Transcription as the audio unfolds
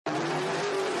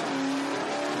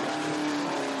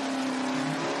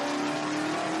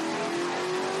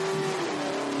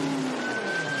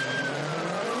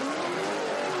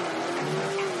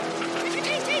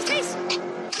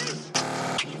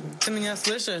меня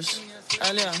слышишь?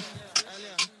 Алло.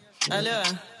 Алло.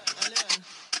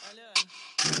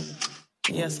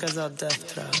 Я сказал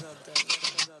Deathtrap.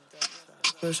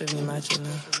 Слушай внимательно.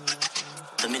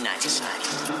 A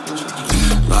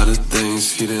lot of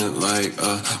things he didn't like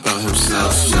about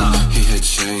himself. He had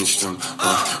changed them,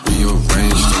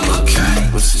 rearranged them. Okay,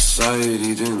 but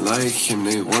society didn't like him.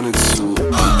 They wanted to,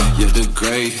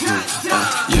 degrade him,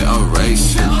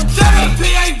 erase him.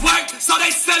 Therapy ain't work, so they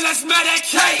still let's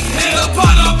medicate him. The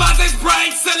bottom of his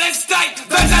brain still in state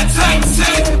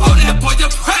vegetating. Oh, that boy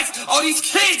depressed. All these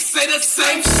kids say the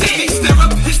same shit. These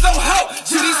therapists don't help.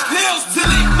 Do these pills till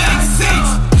it makes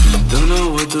sense. Don't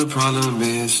know what the problem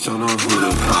is, don't know who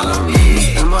the problem is.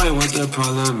 Am I what the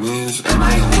problem is? Am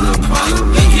I who the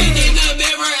problem is? Looking in the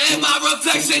mirror and my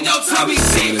reflection don't tell me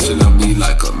shit. Listen to me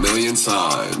like a million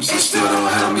times, you still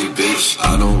don't help me, bitch.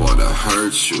 I don't wanna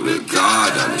hurt you, to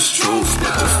God, honest truth.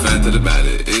 But the fact of the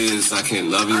matter is, I can't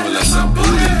love you unless I'm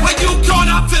booted. When you gone,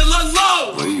 I feel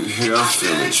alone. When you here, I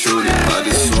feel intruded. By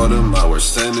disorder, my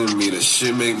worst enemy, the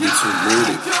shit make me too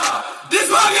moody. This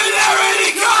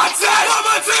popularity content, a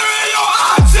material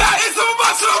object, is too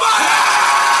much for my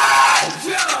head.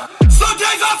 Some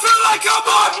days I feel like I'm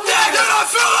up next, and I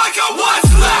feel like I'm what's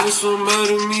left. This will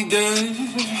murder me dead.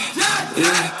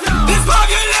 This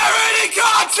popularity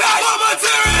content, a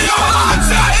material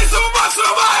object, is too much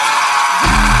for my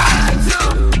head.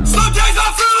 Some days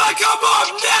I feel like I'm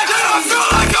up next, and I feel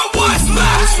like I'm what's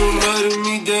left. This will murder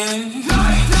me dead.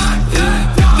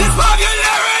 This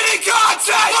popularity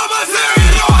content, a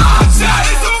material object,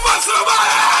 is too much for my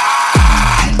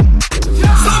head.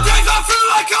 Some days I feel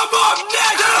like I'm up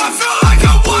next, and I feel like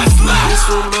I'm what's left. This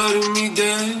will murder me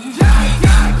dead.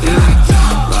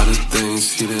 A lot of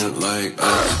things he didn't like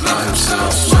about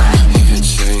himself. He had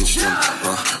changed them,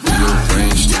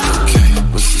 rearranged them. Okay,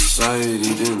 but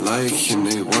society didn't like him.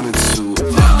 They wanted to,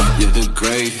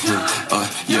 degrade him,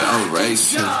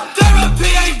 erase him. Therapy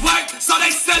ain't work, so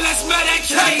they still let's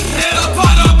medicate him. The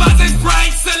bottom of his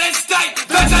brain still in state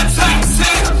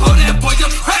vegetating. Oh, that boy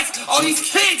depressed. All these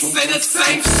kids say the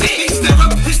same shit. These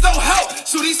therapists don't help.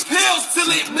 Shoot these pills till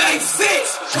it makes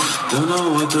sense. Don't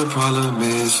know what the problem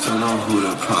is, don't know who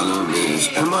the problem is.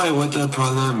 Am I what the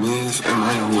problem is? Am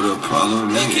I who the problem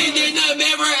is? Looking in the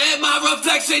mirror and my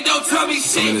reflection don't tell me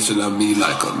shit. Listen to me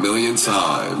like a million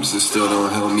times, it still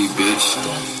don't help me, bitch.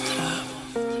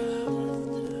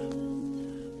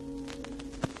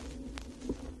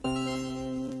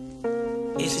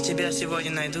 Если тебя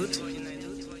сегодня найдут,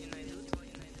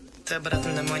 ты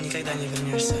обратно домой никогда не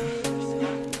вернешься.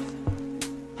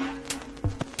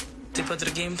 Ты по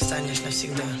другим станешь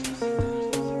навсегда.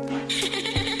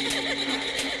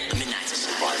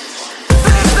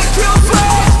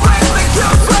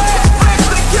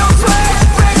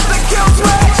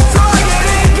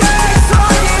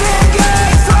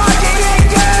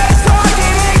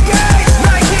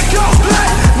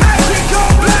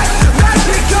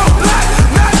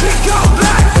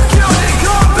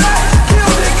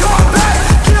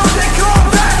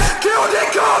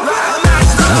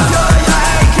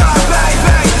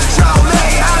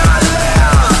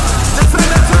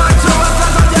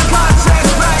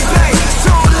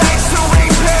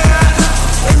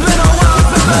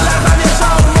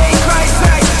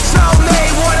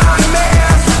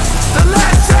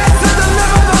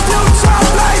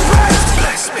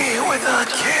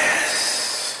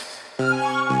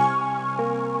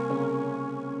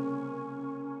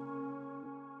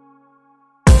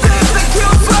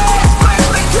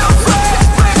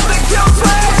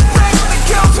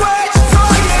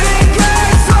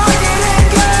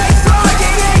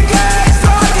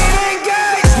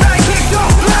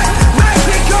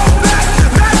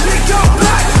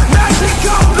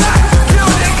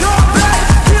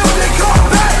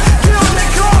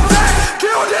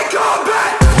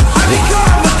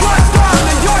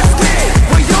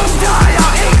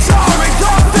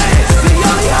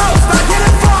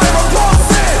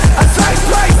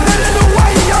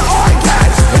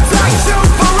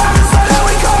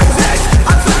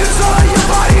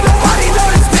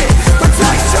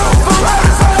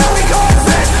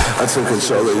 Took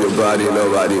control of your body,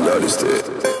 nobody noticed it.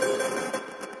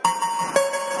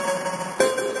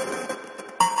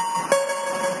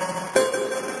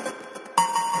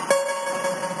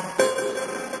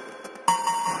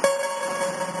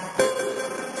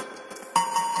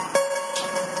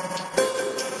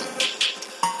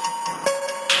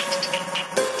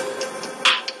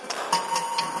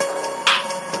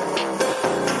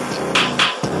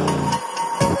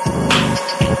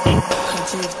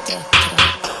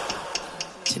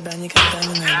 Тебя никогда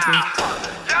не найдут.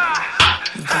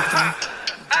 Никогда.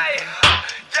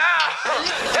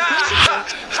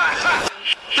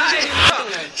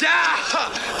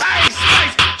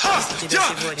 And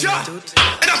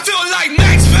I feel like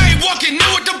Max Payne walking in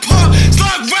with the pump.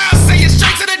 Slug round, say it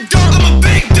straight to the dump. I'm a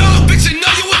big dog, bitch, you know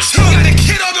you a chump. Got a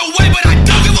kid on the way, but I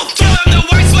don't give a fuck. I'm the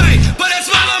worst way, but a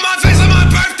smile on my face on my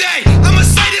birthday. I'ma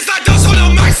say this, I don't show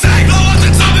no mercy. Blow up the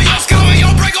top of your skull and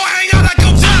your brain gon' hang out like a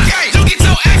jockey. You get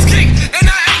your ass kicked, and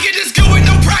I ain't get this good with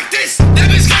no practice. That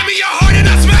bitch gave me your heart and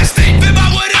I smashed it. Been by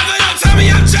whatever, don't tell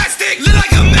me I'm drastic. Look like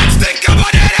a matchstick, I'm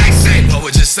on that action. What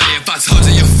would you say if I told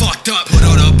you you fucked up? Put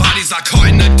all the bodies I caught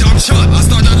in the dump truck. I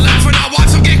start to laugh when I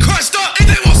watch them get crushed up. If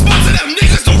they won't sponsor them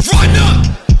niggas, don't run up.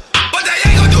 But they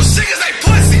ain't gon' do shit cause they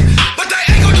pussy. But they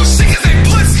ain't gon' do shit cause they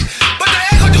pussy. But they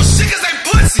ain't gon' do shit cause they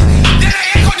pussy. Then they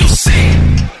ain't gon' do shit.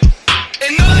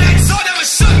 And none of that talk never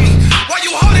shook me. Why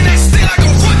you holding that still like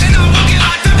a rook? And I'm walking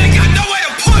like them, they got nowhere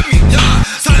to put me. Yeah,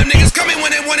 tell them niggas come in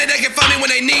when they want it, they can find me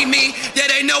when they need me. Yeah,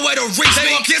 they know where to reach me.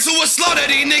 They gon' get to a slaughter,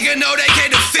 these niggas know they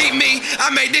can't defeat me. I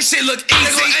made this shit look easy.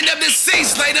 They gon' end up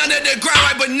deceased, laid under the ground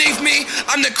right beneath me.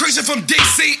 I'm the creature from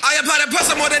DC. I apply the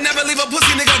pressure more than never leave a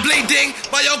pussy nigga bleeding.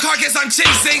 By your carcass, I'm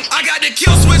chasing. I got the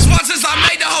kill switch once since I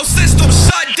made the whole system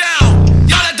shut down.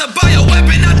 Y'all had to buy a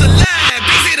weapon out the lab.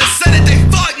 Easy to say that they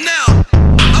fuck now.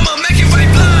 I'ma make it right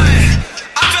blind.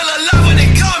 I feel alive when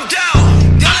it come down.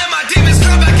 Y'all let my demons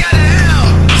come back out of hell.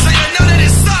 So you know that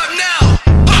it's up now.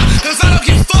 Cause I don't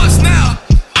give fucks now.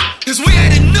 Cause we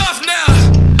ain't enough now.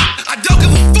 I don't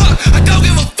give a fuck. I don't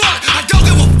give a fuck. I don't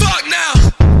give a fuck now.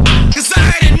 Cause I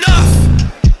ain't enough.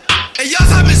 And y'all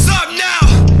time is up now.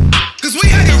 Cause we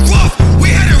had it rough. We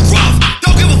had it rough.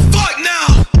 Don't give a fuck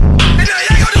now. And they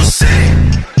ain't gon' do shit.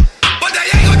 But they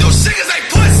ain't gon' do shit cause they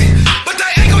pussy. But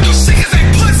they ain't gon' do shit cause they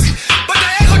pussy. But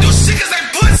they ain't gon' do shit cause they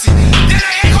pussy. Then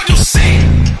they ain't gon' do shit.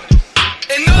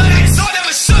 And none of that talk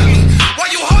never shook me. Why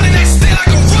you holding that still like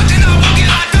a rook? And I'm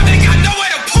walking like them, they got nowhere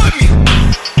to put me.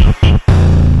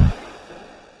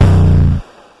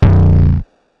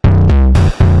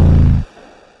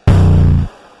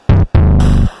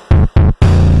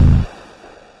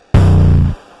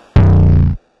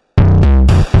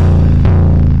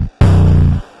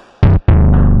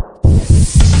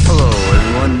 Hello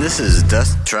everyone, this is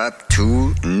Deathtrap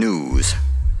 2 News.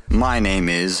 My name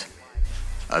is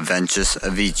Aventus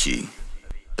Avicii.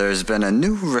 There's been a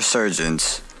new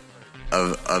resurgence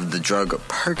of the drug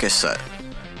Percocet.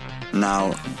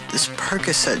 Now, this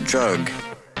Percocet drug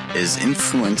is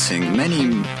influencing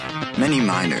many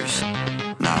minors.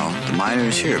 Now, the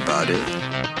minors hear about it,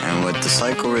 and what the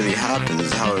cycle really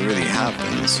happens, how it really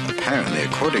happens, apparently,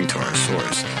 according to our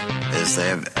source, is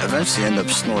they eventually end up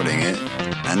snorting it,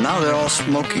 and now they're all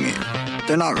smoking it.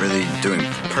 They're not really doing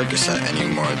Percocet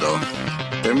anymore, though.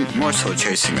 They're more so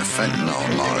chasing a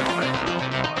fentanyl log.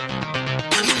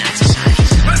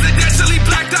 Residentially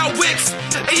blacked out wicks.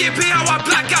 EMP how I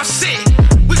black out shit.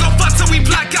 We gon' fuck till we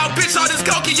black out, bitch. All this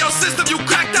coke in your system, you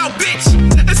cracked out, bitch.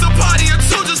 It's a party of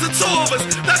two, just the two of us.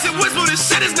 That's it, whisper, this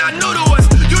shit is not new to us.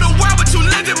 You the world, but you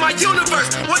live in my universe.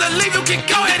 Wanna leave, you can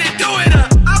go ahead and do it.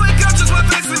 I wake up just my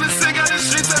face in the sink out the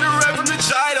streets of the red from the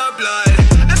dried up blood.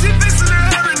 And she fixing her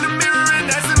hair in the mirror and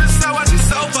that's in the cell while she's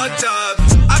so fucked up.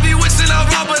 I be wishing I'm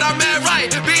wrong, but I'm mad right.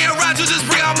 Being around you just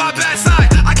bring out my bad side.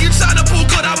 I keep trying to pull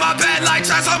good out my bad light.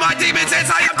 Trash all my demons and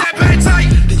tie up that bad tight.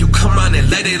 Then you come around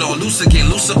and let it all loose again.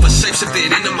 Loose up a shape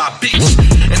shifted into my bitch.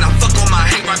 And I fuck on my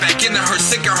hate right back into her.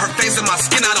 Sick of her face and my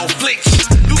skin, I don't flinch.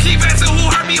 You keep asking who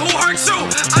hurt me, who hurt you.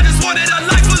 I just wanted a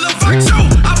life full of virtue.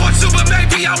 I want you, but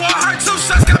maybe I want her too.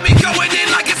 Shots got me going in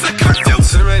like it's a curfew.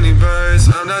 Too many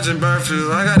birds, I'm dodging bird flu.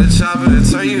 I got a chopper to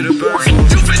turn you to bird flu.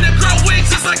 You finna grow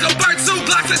wings just like a bird too.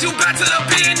 Glock says you back to the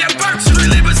being that bird. Three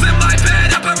livers in my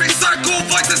bed, up every circle.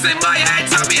 Voices in my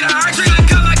head, tell me to hurt. Drilling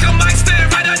gun like a mic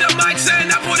stand, right under my chin.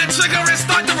 I pull the trigger and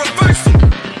start the reverse.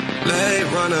 Blade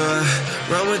runner,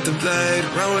 run with the blade,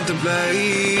 run with the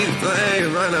blade. Blade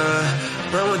runner,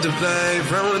 run with the blade,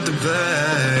 run with the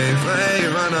blade. Blade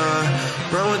runner,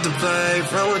 run with the blade,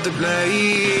 run with the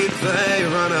blade. Blade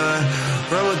runner,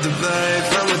 run with the blade,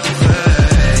 run with the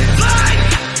blade. Blade!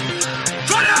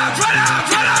 Run up, run up,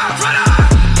 run up, run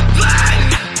up! Blade!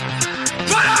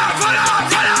 Run up, run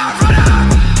up, run up, run up!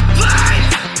 Blade!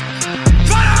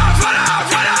 Run up, run up,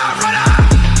 run up, run up!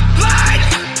 Blade!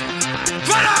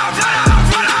 Run up, run up,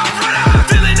 run up, run up!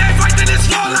 Feeling that right in this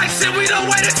wall like shit. We done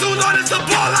waited too long, it's a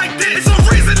ball like this. It's a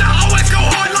reason I always go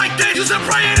hard like this. You should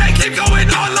pray and they keep going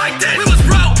on like this. We was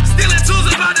broke, stealing tools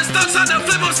about the stuff, trying to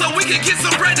flip them so we can get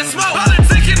some bread to smoke.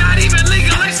 Politicking, not even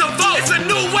legalize a vote. It's a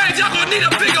new wave, y'all gon' need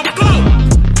a bigger boat.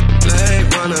 Blade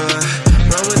runner,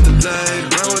 run with the blade,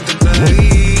 run with the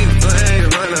blade. Blade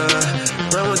runner,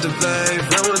 run with the blade,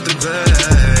 run with the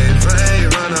blade. Blade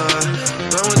runner,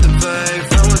 run with the blade,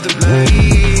 run with the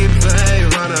blade. Blade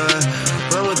runner,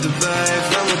 run with the blade,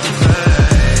 run with the blade.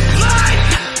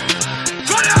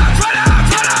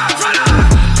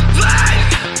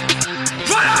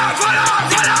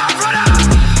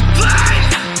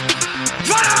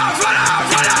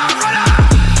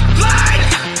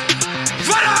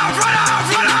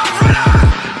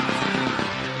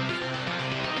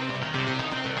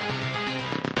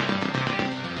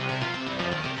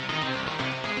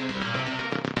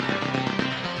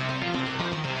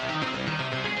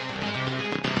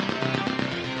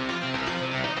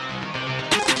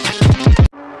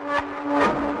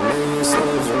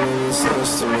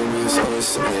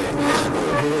 trust, ayy.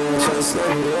 Who do I trust, who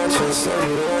do I trust, who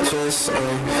do I trust,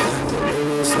 ayy.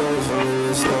 Maybe it's love, maybe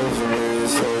it's love, maybe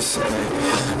it's lust, ayy.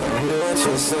 Who do I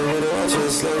trust, who do I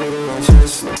trust, who do I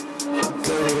trust, who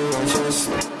do I trust,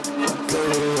 who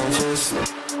do I trust,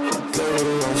 who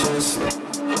do I trust, who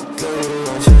do I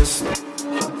trust, who do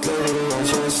I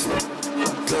trust,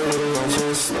 who do I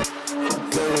trust,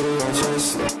 who do I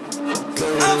trust,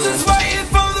 I'm just waiting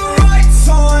for the right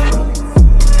time,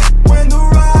 when the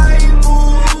right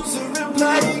moves are in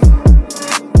play.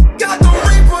 Got the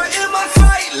Reaper in my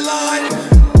sight line,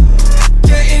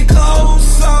 getting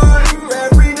closer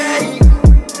every day.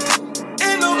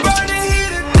 In the burning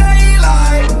heat of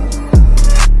daylight,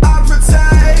 I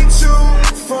protect you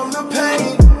from the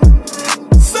pain.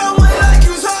 Someone like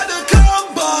you's hard to come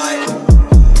by.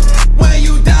 When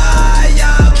you die,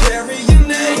 I'll carry your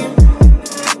name.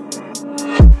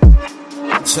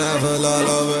 travel all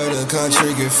over the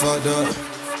country, get fucked up.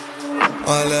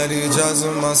 All of these jobs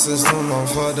in my system, I'm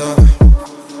fucked up.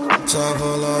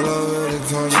 Travel all over the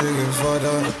country, get fucked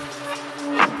up.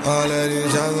 All of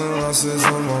these jobs in my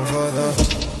system, I'm fucked up.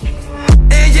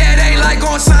 And yeah, they like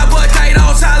on time, but they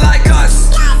don't sound like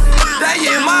us.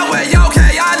 They in my way,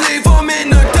 okay, I leave them in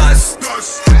the dust.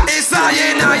 It's all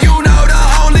yeah, now you know the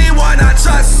only one I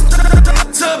trust.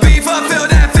 To be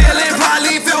fulfilled, that feeling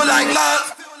probably feel like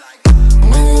love.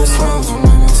 Maybe it's love,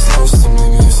 maybe it's lust,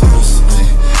 maybe it's lust, ayy.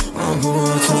 Who do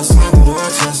I trust, who do I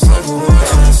trust, who do I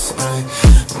trust, ayy.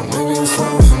 Maybe it's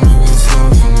love, maybe it's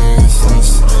love, maybe it's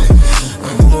lust, ayy.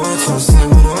 Who do I trust, who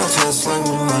do I trust, who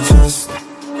do I trust.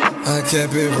 I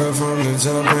kept it real from the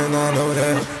jump and I know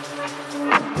that.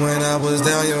 When I was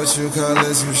down, your true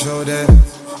colors, you showed that.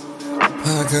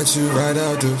 I cut you right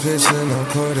out the picture, no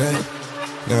Kodak.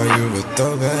 Now you a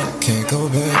throwback, can't go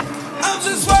back. I'm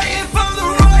just waiting for the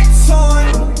right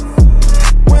time,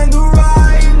 when the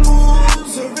right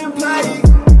moves are in play.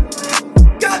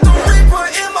 Got the Reaper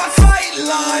in my sight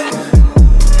line,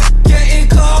 getting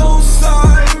closer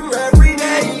every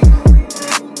day.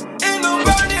 In the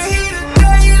burning heat of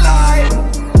daylight,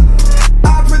 I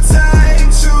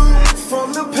protect you from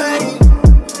the pain.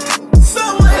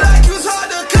 Someone like you's hard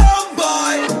to come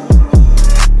by.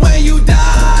 When you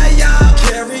die, I'll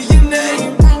carry your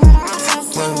name.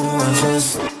 Who do I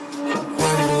trust? Who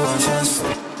do I trust?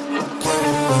 Who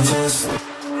do I trust?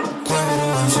 Who do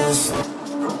I trust?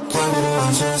 Who do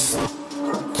I trust?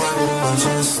 Who do I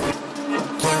trust?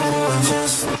 Who do I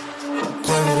trust?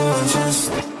 Who do I trust?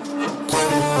 Who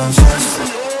do I trust?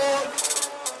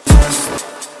 Trust.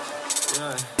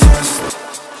 Trust.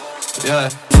 Yeah,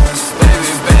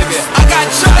 baby, I got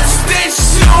trust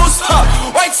issues,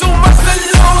 way too much to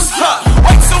lose,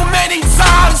 way too many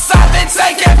times I've been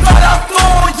taken for the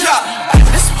fool, yeah. At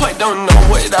this point, don't know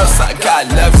what else I got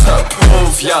left to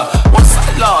prove, yeah. Once I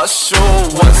lost you,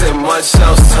 wasn't much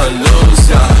else to lose,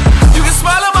 yeah. You can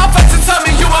smile on my face and tell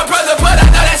me you my brother, but I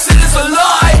know that shit is a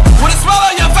lie. With a smile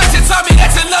on your face, you tell me that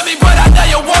you love me, but I know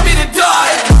you want me to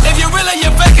die. If you really,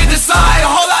 you're faking decide, a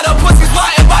whole lot of pussies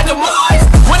plotting my demise.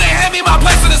 When they hand me my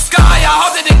place in the sky, I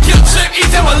hope that the guilt trip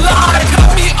eats them alive.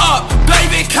 Cut me up,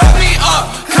 baby, cut me up.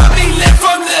 Cut me lit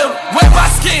from them, wear my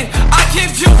skin. I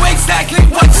give you exactly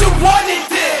what you wanted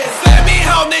this. Let me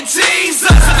home to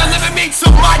Jesus, and deliver me to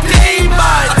my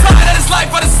demons. I'm tired of this life,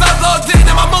 but it's not loaded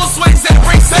in my mood swings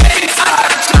every day.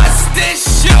 Just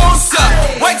issues,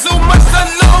 way too much to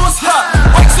lose,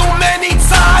 way too many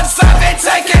times I've been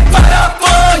taken for the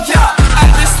fool, yeah.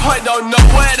 At this point, don't know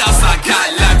what else I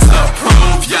got left to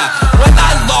prove, yeah. When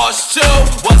I lost you,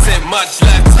 wasn't much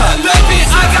left to lose. Baby,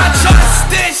 I got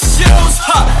trust issues,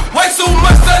 way too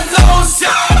much to lose,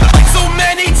 yeah. Way too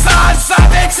many times I've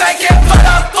been taken for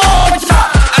the fool,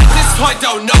 yeah. At this point,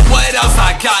 don't know what else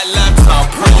I got left to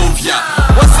prove, yeah.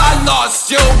 Once I lost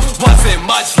you, wasn't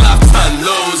much left to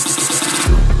lose.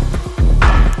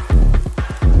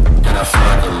 And I feel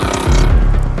like a loser.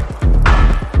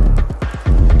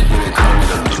 Yeah, they call me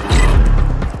the loser.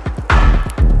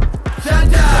 Yeah,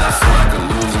 I feel like a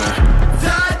loser.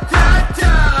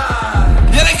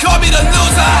 Yeah, they call me the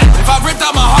loser. If I ripped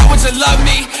out my heart, would you love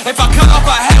me? If I cut off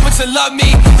my head, would you love me?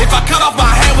 If I cut off my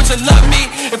hair, would you love me?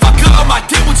 If I cut off my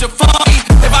dick, would you fuck me?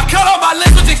 If I cut off my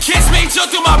lips, would you kiss me? Chill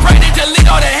through my brain and delete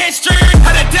all the history.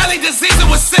 Had a deadly disease and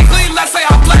was sickly. Let's say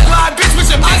I flatline, bitch, would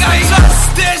you miss me? I got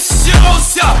justice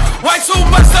issues, yeah. Way too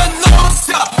much to lose,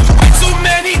 yeah. Way too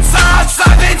many times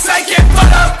I've been taken for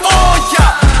the fool,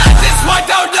 yeah. At this point,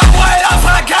 don't know what else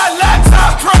I got left to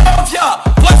prove, yeah.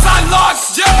 Once I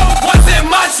lost you, wasn't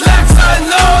much left to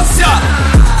lose, yeah.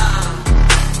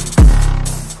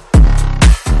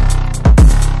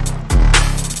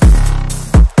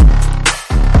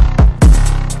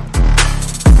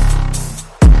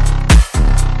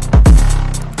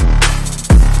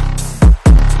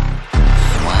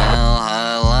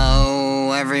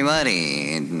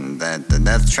 everybody, the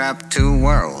Deathtrap 2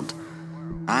 world.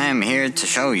 I am here to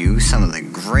show you some of the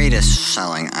greatest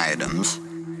selling items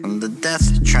from the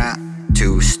Deathtrap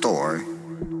 2 store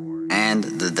and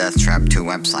the Deathtrap 2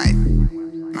 website.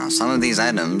 Now, some of these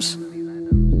items: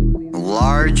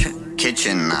 large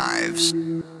kitchen knives,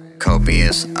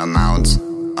 copious amounts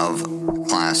of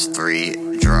Class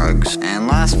 3 drugs, and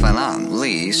last but not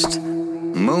least,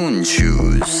 moon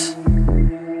shoes.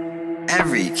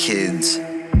 Every kid's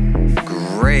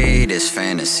greatest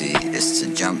fantasy is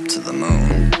to jump to the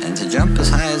moon, and to jump as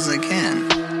high as they can.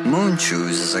 Moon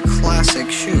shoes is a classic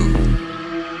shoe,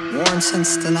 worn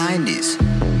since the 90s.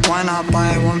 Why not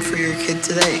buy one for your kid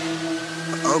today?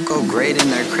 It'll go great in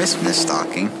their Christmas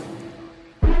stocking.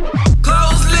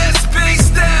 Close lips, big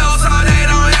stale, so they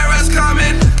don't hear us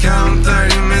coming. Count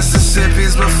 30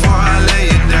 Mississippis before I lay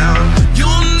it down.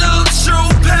 You'll know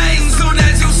true pain soon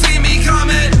as you see me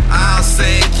coming. I'll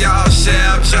sink your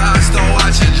ship, just don't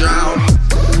watch it drown.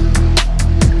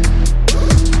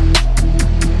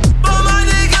 But my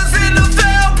niggas in the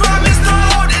field promise to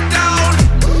hold it down.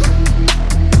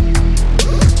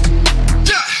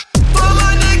 Yeah. But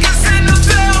my niggas in the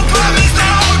field promise to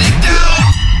hold it down.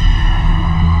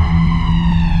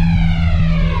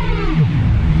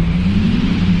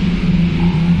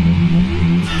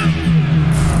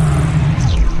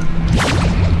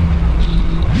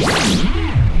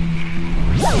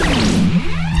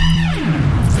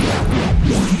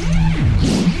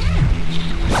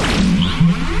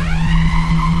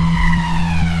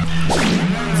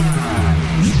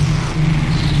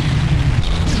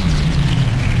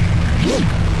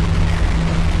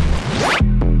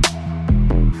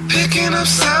 Picking up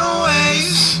sound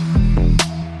waves,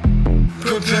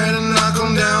 prepare to knock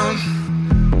them down.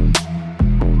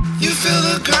 You feel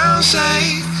the ground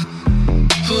shake,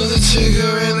 pull the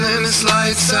trigger and then it's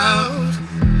lights out.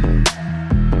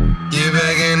 You're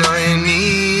begging on your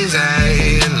knees,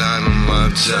 ayy, line them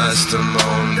up just to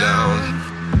mow them down.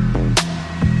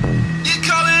 You're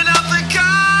calling out the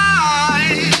guy,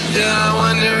 yeah, I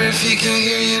wonder if he can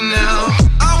hear you now.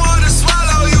 I wanna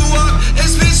swallow you up and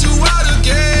spit you out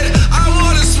again. I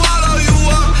wanna swallow you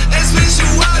up and spit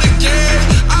you out again.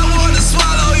 I wanna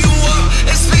swallow you up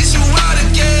and spit you out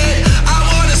again. I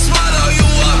wanna swallow you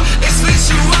up and spit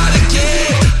you out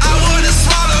again. I wanna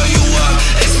swallow you up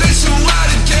and spit you out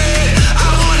again. I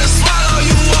wanna swallow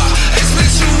you up and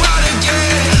spit you out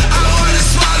again. I wanna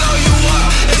swallow you up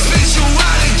and spit you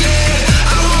out again.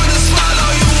 I wanna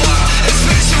swallow you up and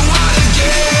spit you out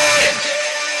again.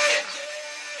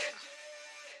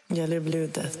 Jag люблю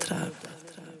Deathtrap.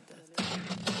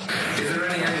 Is there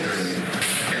any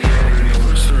any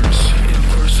courses?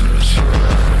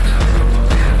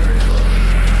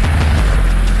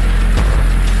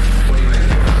 What do you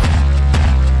make?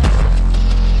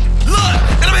 Look,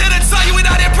 and I'm here to tell you we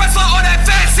not impressed by all that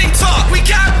fancy talk. We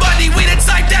got money, we the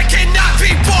type that cannot be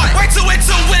bought. Way too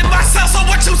into win myself, so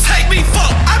what you take me for?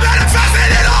 I'm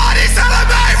manifesting in all these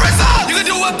LMA results. You can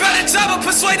do a better job of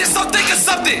persuading, so think of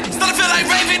something. Still feel like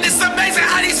raving, it's amazing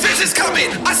how these bitches coming.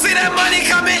 I see that money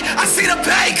coming, I see the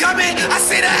pay coming, I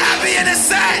see the happy and the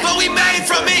sad, but we made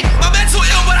from it. My mental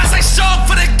ill, but I say strong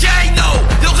for the gang, no.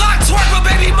 You'll lock twerk, but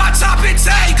baby, my top and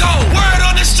tango. Word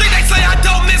on the street, they say I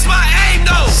don't miss my aim,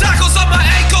 no. Shackles on my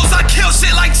ankles, I kill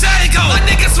shit like Django. My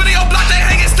niggas with the old block, they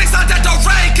hanging sticks out that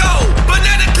Durango.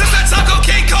 Banana clips, that Taco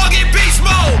King Kong in beast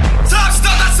mode. Top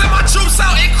stuff, I send my troops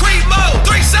out in creep mode.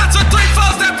 3 shots or 3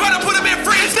 foes, that brother put him in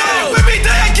freeze mode. With me,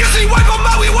 they ain't kiss me, wipe them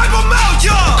out, we wipe them out,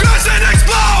 yo. Crash and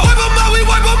explode, wipe them out, we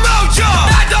wipe them out, yo.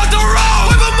 That dog the road,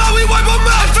 wipe them out, we wipe them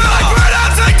out, feel like burn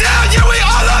out, take down, yeah, we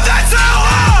all love that town.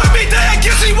 With me, they ain't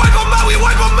kiss me, wipe them out, we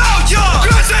wipe them out, yo.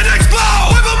 Crash and explode,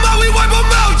 wipe them out, we wipe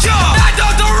them out, yo. That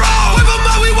dog the road, wipe them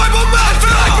out, we wipe them out,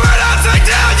 feel like burn out, take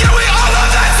down, yeah, we all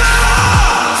love that town.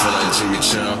 I feel like Jimmy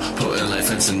Chow, putting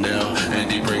life into nail.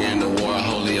 Andy bringing the war,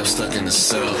 holy, I'm stuck in the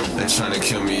cell. They trying to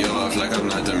kill me off like I'm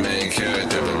not the main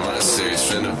character, but my series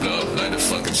finna blow up like the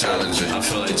fucking Challenger. I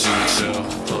feel like Jimmy Chow,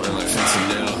 putting life into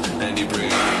nail. Andy bringing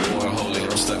the war, holy,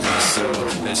 I'm stuck in the cell.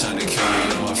 They trying to kill me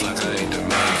off like I ain't the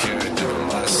main character, but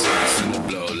my series finna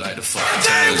blow up like the fucking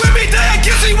They ain't Challenger. with me, they ain't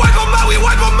kiss me, wipe them out, we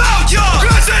wipe them out, yo.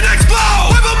 Crash and explode,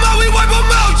 wipe them out, we wipe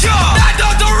them out, yo. That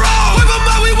dog the road, wipe them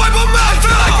out, we wipe them out,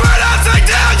 feel like burn out, take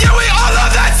down, yeah, we all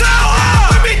love that town.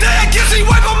 With me, they ain't kiss me,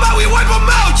 wipe them out, we wipe them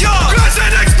out, yo. Crash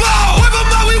and explode, wipe them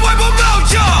out, we wipe them out,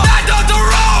 yo. That dog the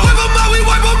road, wipe them out, we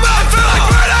wipe them out, feel like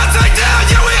burn out, take down,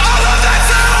 yeah, we all love that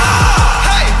town.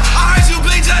 Hey, I heard you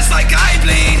bleed just like I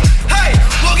bleed. Hey,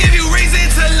 we'll give you reason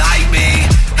to like me.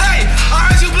 Hey, I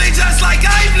heard you bleed just like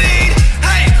I bleed.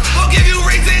 Hey, we'll give you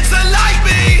reason to like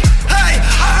me. Hey,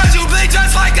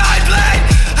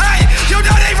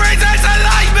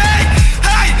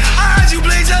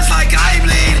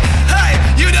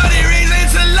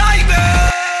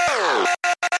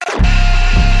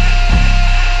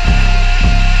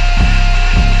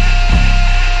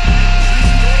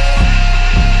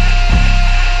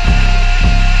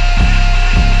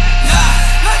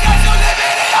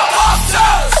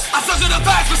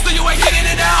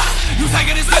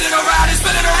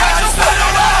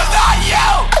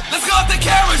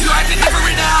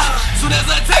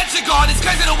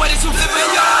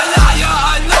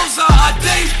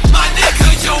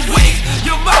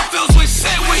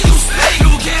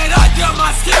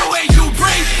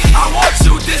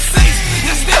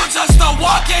 just a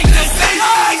walking disease.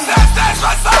 Existence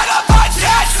beside a bunch of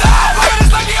cancer. Women is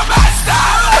like a master.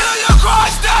 Whether you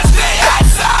cross, that's the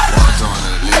answer. Walked on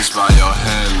at least by your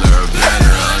handler,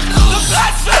 better The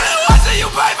best feeling wasn't you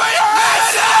pay for your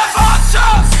answer.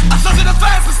 I'm such in the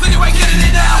fast, but still you ain't getting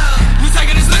it now. You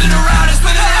taking it, spinning around and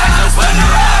spinning around and spinning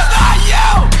around. Not you.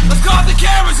 Let's call up the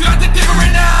cameras, you have to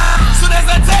different now. So there's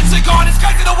attention gone, it's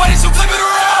crazy the way that you flip it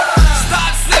around.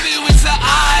 Stop slipping with your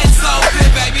eyes open,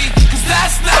 baby, cause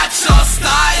that's not your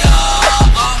style.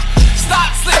 Stop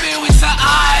slipping with your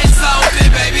eyes open,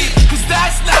 baby, cause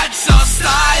that's not your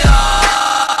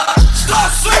style. Stop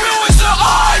slipping with your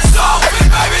eyes open,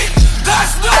 baby,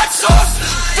 that's not your style.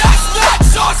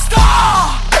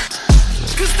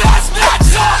 Cause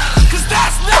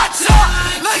that's not your,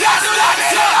 look at you like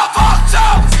it in a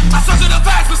photo. I search in the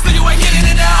facts, but still you ain't getting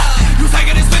it now. You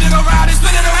taking it, spinning around and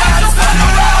spinning around and spinning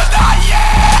around. Not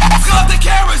yet. Let's up the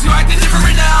cameras, you acting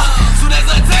different now. So there's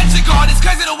attention gone, it's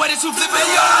crazy the way that you flip it.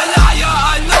 You're a liar,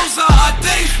 a loser, a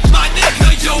thief. My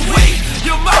nigga, you're weak.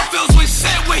 Your mouth fills with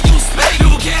shit when you speak.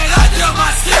 You get under my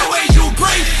skin when you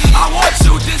breathe. I want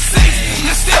you deceased.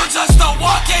 You're still just a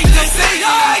walking disease.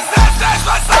 Existence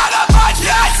beside a bunch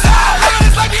of cancer. Women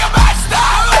is like a master.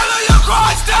 Whether you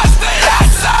cross, that's the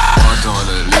answer. Walked on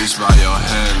at least by your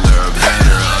handler,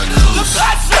 better The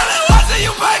best feeling wasn't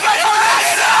you pay for your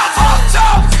answer.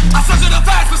 I search in the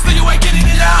facts, but still you ain't getting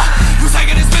it now. You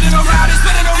taking it, spinning around and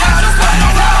spinning around and spinning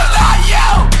around. Not you.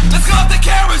 Let's call up the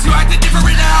cameras, you acting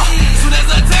different now. So there's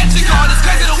attention gone, it's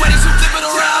crazy the way that you flip it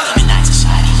around. Midnight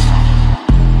Society.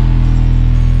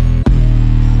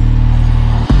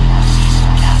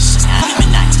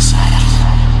 Midnight Society.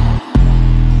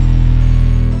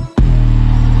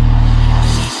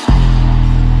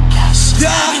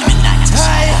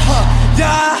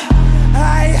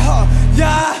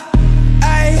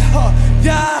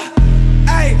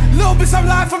 Little bitch, I'm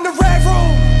live from the red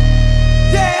room.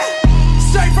 Yeah,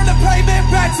 straight from the pavement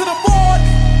back to the board.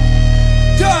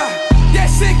 Yeah,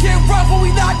 shit get rough when we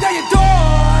knock down your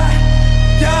door.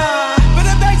 Yeah, but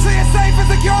it makes sure you're safe and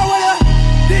secure with a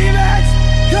D-Max.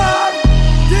 Come,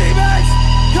 D-Max,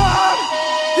 come,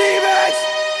 D-Max,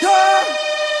 come,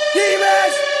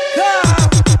 D-Max, come.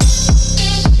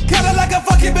 Kinda like a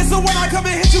fucking missile when I come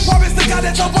and hit you. Promise to God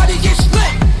that your body gets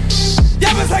split.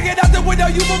 Yeah, was hanging out the window,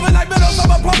 you moving like middle, so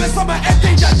I promise I'ma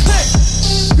empty that clip.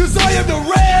 Cause I am the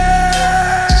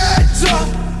Ranger.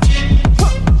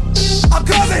 I'm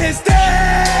causing hysteria.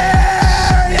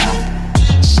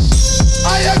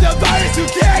 I am the virus you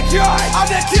can't cure. I'm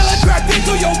the killer cracked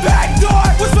into your back door.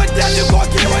 With my death you gon'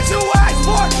 get what you ask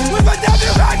for. With my death you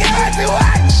gon' get what you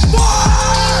ask for.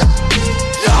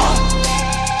 Yeah,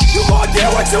 you gon'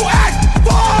 get what you ask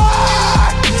for.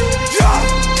 Yeah,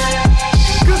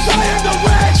 cause I am the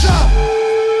Ranger.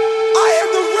 I am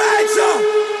the Ranger.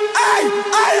 Ay,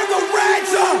 I am the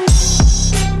Ranger.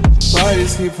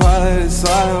 Bodies keep piling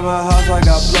inside of my house. I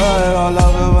got blood all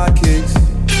over my kicks.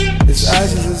 It's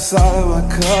ashes inside of my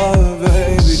cup,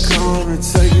 baby. Come on and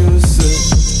take you a sip.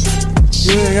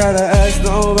 You ain't gotta ask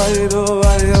nobody.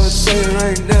 I'ma tell you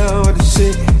right now what the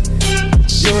shit.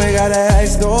 You ain't gotta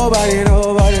ask nobody.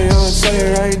 I'ma tell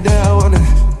you right now what the.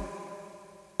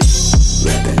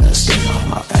 Ripping the skin off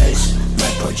my face,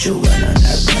 might put you in an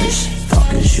place.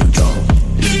 Fuck is you don't,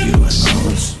 leave you in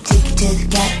modes. Take you to the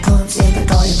catacombs and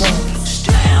break all your bones.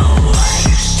 Stay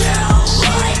away, stay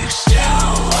away, stay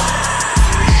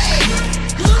away.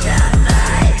 Look at me,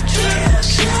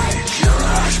 take your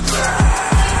ass back.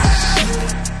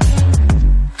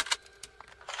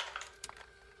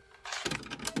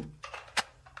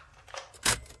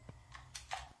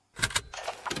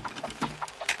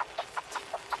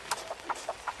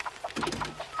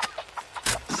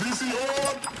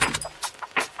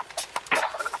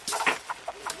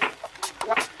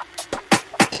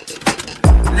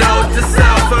 Note to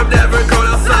self, I'm never going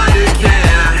outside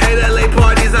again. I hate LA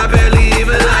parties, I barely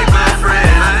even like my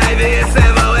friends. I hate being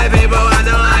several with people I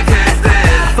know I can't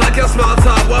stand. Fuck your small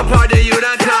talk, what part do you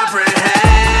not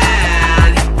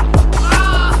comprehend?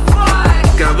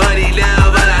 Got money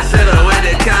now, but I should've went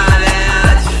to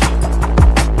college.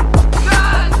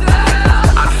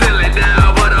 I'm feeling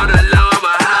down, but on the low, I'm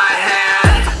a high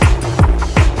hand.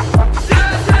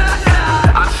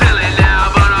 I'm feeling down,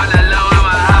 but on the low, I'm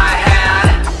a high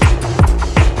hand.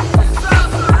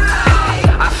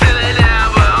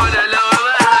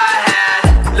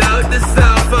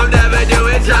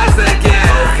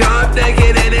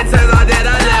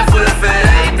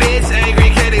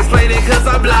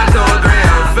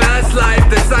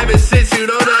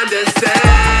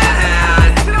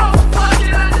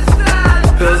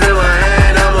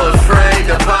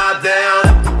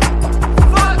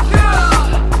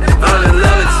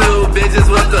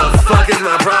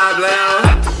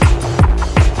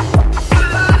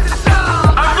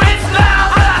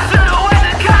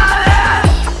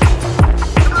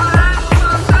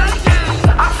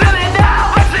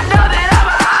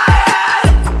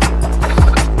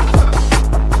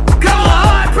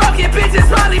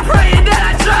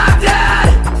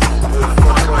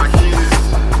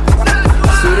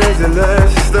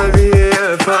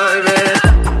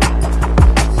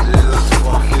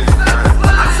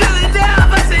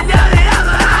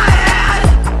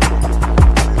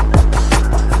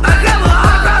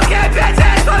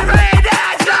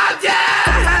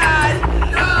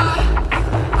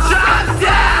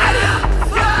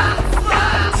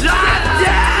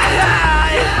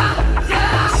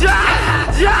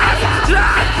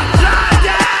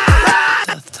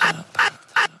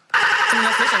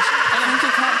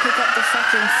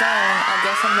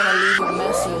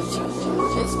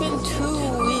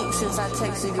 I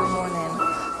text you good morning?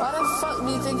 Why the fuck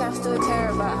do you think I still care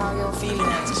about how you're feeling?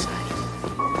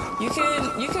 You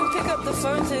can pick up the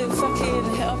phone to fucking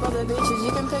hit up other bitches. You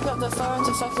can pick up the phone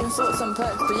to fucking sort some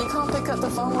perks, but you can't pick up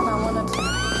the phone when I wanna.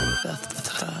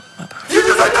 Deathtrap, my bad. You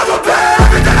just another bad,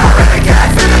 everything I really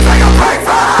get feels like a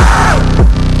breakthrough.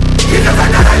 You just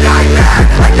another nightmare,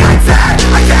 a nightmare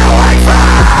I can't wake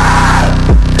from.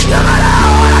 No matter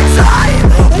how I try,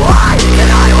 why can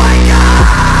I wake up?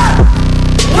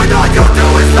 When all you do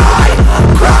is lie,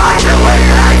 cry and we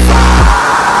ain't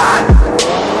fun.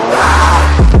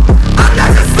 I'm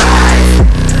not just slave,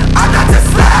 I'm not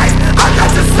just slave, I'm not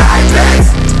just slave, bitch.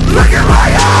 Look in my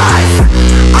eyes,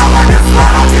 I want to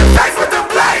spot on your face with the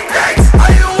blade, bitch. Oh,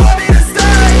 you want me to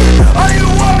stay? Oh, you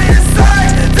want me to say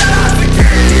that I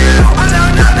forgive you? Oh, no,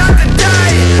 no, not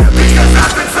today, because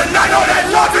after tonight, all that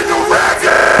love in the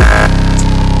record.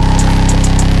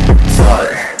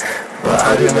 Sorry, but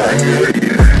I did not hear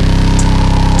you.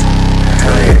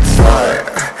 Hey, sorry,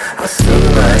 I still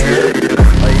did not hear you.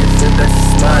 Oh, you think that you're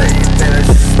smart? You think that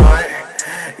you're smart?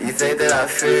 You think that I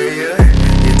fear you?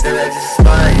 You think that you're smart?